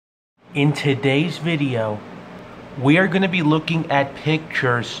In today's video, we are going to be looking at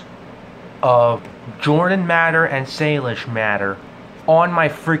pictures of Jordan Matter and Salish Matter on my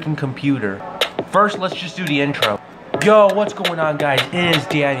freaking computer. First, let's just do the intro. Yo, what's going on, guys? It is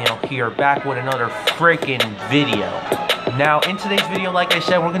Daniel here, back with another freaking video. Now, in today's video, like I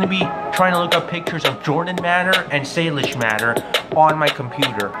said, we're going to be trying to look up pictures of Jordan Matter and Salish Matter on my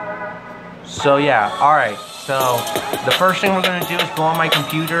computer. So yeah, alright, so the first thing we're going to do is go on my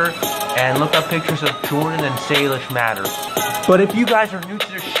computer and look up pictures of Jordan and Salish Matter. But if you guys are new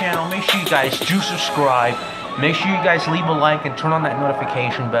to this channel, make sure you guys do subscribe, make sure you guys leave a like and turn on that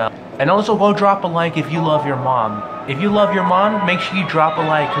notification bell. And also go drop a like if you love your mom. If you love your mom, make sure you drop a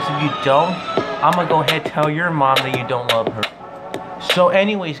like, because if you don't, I'm going to go ahead and tell your mom that you don't love her. So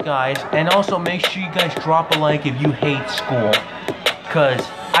anyways, guys, and also make sure you guys drop a like if you hate school, because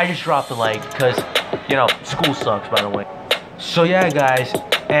I just dropped a like, because, you know, school sucks, by the way. So yeah, guys,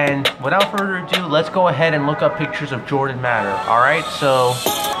 and without further ado, let's go ahead and look up pictures of Jordan Matter. Alright, so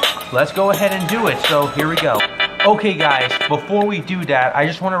let's go ahead and do it. So here we go. Okay, guys, before we do that, I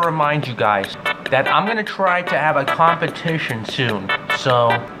just want to remind you guys that I'm going to try to have a competition soon. So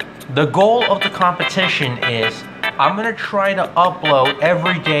the goal of the competition is I'm going to try to upload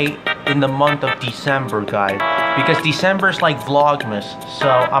every day in the month of December, guys. Because December is like Vlogmas, so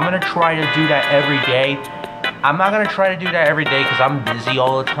I'm going to try to do that every day. I'm not going to try to do that every day because I'm busy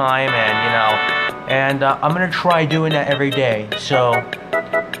all the time, and, you know, and I'm going to try doing that every day. So,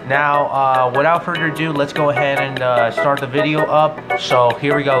 now, without further ado, let's go ahead and start the video up. So,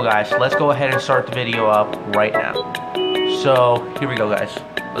 here we go, guys. Let's go ahead and start the video up right now. So, here we go, guys.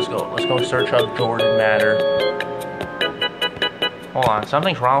 Let's go search up Jordan Matter. Hold on,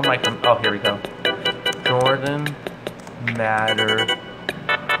 something's wrong with my oh, here we go. Jordan Matter.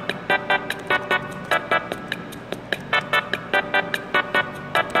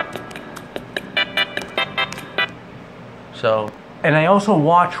 So, and I also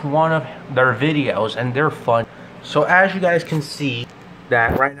watch one of their videos, and they're fun. So as you guys can see,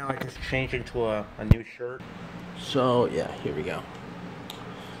 that right now I just changed into a new shirt. So yeah, here we go.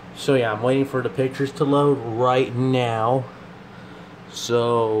 So yeah, I'm waiting for the pictures to load right now.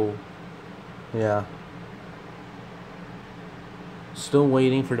 So yeah, still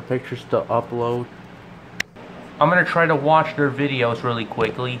waiting for the pictures to upload. I'm gonna try to watch their videos really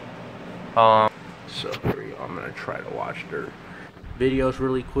quickly. So here we go. I'm gonna try to watch their videos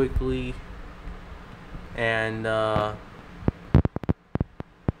really quickly, and my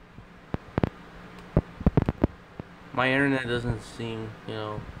internet doesn't seem, you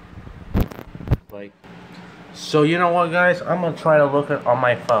know, like. So you know what, guys? I'm gonna try to look at on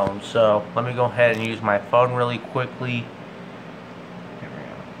my phone. So let me go ahead and use my phone really quickly. Here we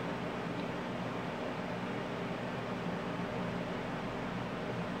go.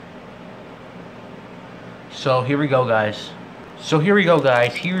 So here we go, guys.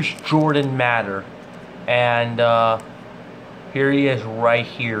 Here's Jordan Matter, and here he is right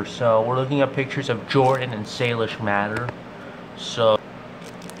here. So we're looking at pictures of Jordan and Salish Matter. So,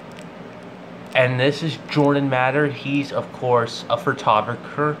 and this is Jordan Matter. He's, of course, a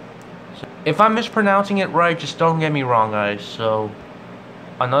photographer. So if I'm mispronouncing it right, just don't get me wrong, guys. So,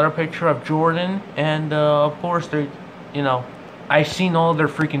 another picture of Jordan, and of course, they're, you know, I've seen all their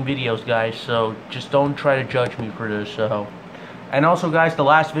freaking videos, guys. So just don't try to judge me for this. So, and also, guys, the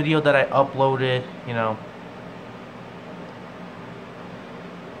last video that I uploaded, you know.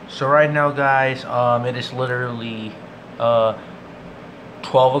 So right now, guys, it is literally 12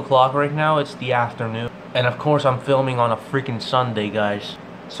 o'clock right now. It's the afternoon, and of course I'm filming on a freaking Sunday, guys.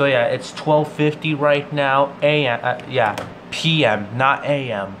 So yeah, it's 12:50 right now, AM, yeah, PM, not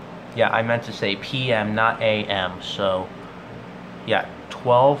AM. Yeah, I meant to say PM, not AM. So yeah,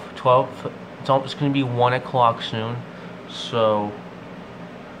 12, it's gonna be 1 o'clock soon. So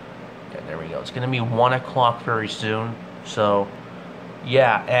yeah, there we go, it's gonna be 1 o'clock very soon. So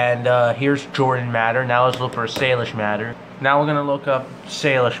yeah, and here's Jordan Matter. Now let's look for Salish Matter. Now we're gonna look up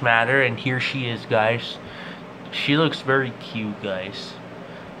Salish Matter, and here she is, guys. She looks very cute, guys.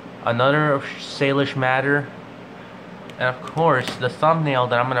 Another of Salish Matter, and of course the thumbnail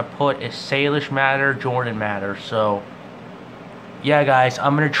that I'm gonna put is Salish Matter, Jordan Matter. So yeah, guys,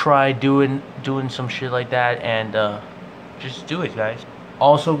 I'm gonna try doing some shit like that, and just do it, guys.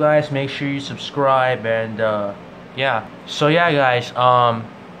 Also, guys, make sure you subscribe, and yeah. So yeah, guys, now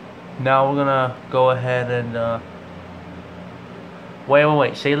we're gonna go ahead and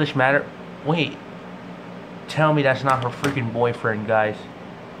wait, Salish Matter, wait, tell me that's not her freaking boyfriend, guys.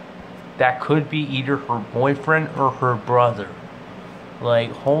 That could be either her boyfriend or her brother.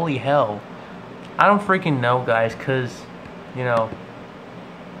 Like, holy hell. I don't freaking know, guys, because, you know,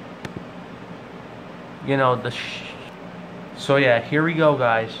 you know, so yeah, here we go,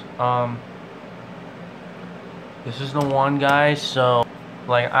 guys. This is the one, guys. So,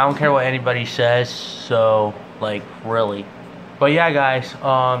 like, I don't care what anybody says. So, like, really. But yeah, guys.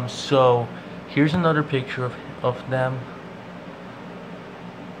 So here's another picture of them,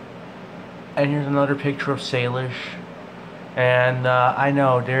 and here's another picture of Salish. And I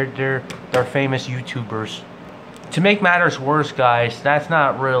know they're famous YouTubers. To make matters worse, guys, that's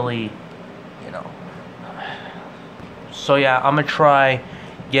not really, you know. So yeah, I'm gonna try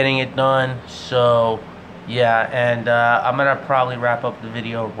getting it done. So yeah, and I'm gonna probably wrap up the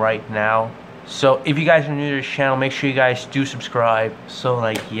video right now. So if you guys are new to this channel, make sure you guys do subscribe. So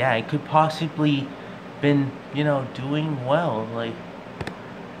like, yeah, it could possibly been, you know, doing well.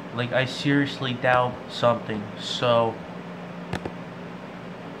 Like I seriously doubt something. So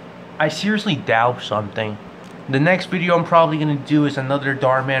I seriously doubt something. The next video I'm probably gonna do is another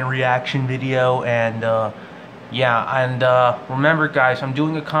Darman reaction video, and yeah, and remember, guys, I'm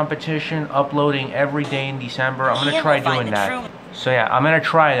doing a competition, uploading every day in December. I'm gonna try doing that. So yeah, I'm gonna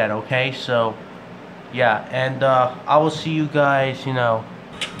try that. Okay, so yeah, and I will see you guys, you know.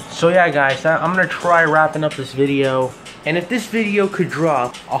 So yeah, guys, I'm gonna try wrapping up this video, and if this video could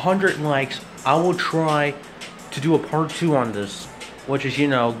drop 100 likes, I will try to do a part 2 on this, which is, you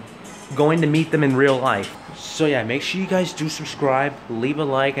know, going to meet them in real life. So yeah, make sure you guys do subscribe, leave a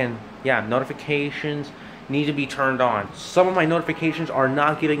like, and yeah, notifications need to be turned on. Some of my notifications are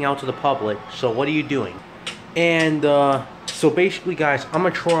not getting out to the public, so what are you doing? And so basically, guys, I'm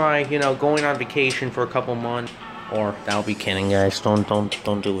gonna try, you know, going on vacation for a couple months. Or that'll be kidding, guys.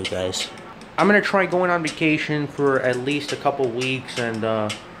 Don't do it, guys. I'm gonna try going on vacation for at least a couple weeks,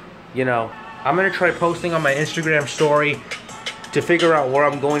 and you know, I'm gonna try posting on my Instagram story to figure out where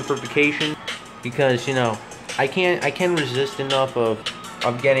I'm going for vacation, because, you know, I can't resist enough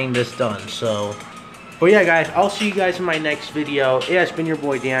of getting this done. So, but yeah, guys, I'll see you guys in my next video. Yeah, it's been your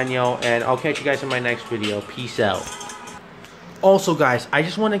boy Daniel, and I'll catch you guys in my next video. Peace out. Also, guys, I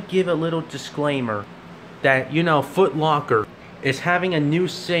just want to give a little disclaimer that, you know, Foot Locker is having a new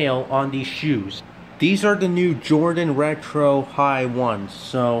sale on these shoes. These are the new Jordan Retro High ones.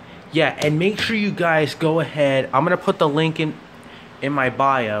 So yeah, and make sure you guys go ahead. I'm gonna put the link in my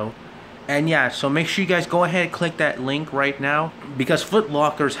bio. And yeah, so make sure you guys go ahead and click that link right now, because Foot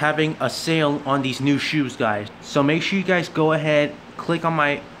Locker is having a sale on these new shoes, guys. So make sure you guys go ahead, click on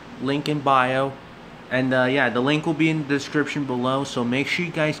my link in bio, and yeah, the link will be in the description below. So make sure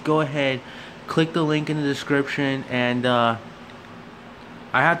you guys go ahead, click the link in the description, and I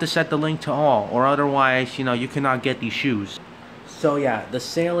have to set the link to all, or otherwise, you know, you cannot get these shoes. So yeah, the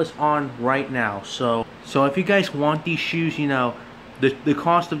sale is on right now. So if you guys want these shoes, you know, the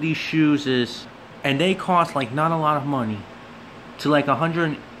cost of these shoes is, and they cost like not a lot of money, to like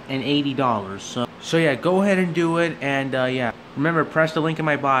 $180. So yeah, go ahead and do it, and yeah, remember, press the link in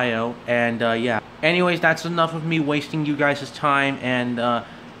my bio, and yeah. Anyways, that's enough of me wasting you guys' time, and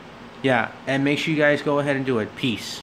yeah, and make sure you guys go ahead and do it. Peace.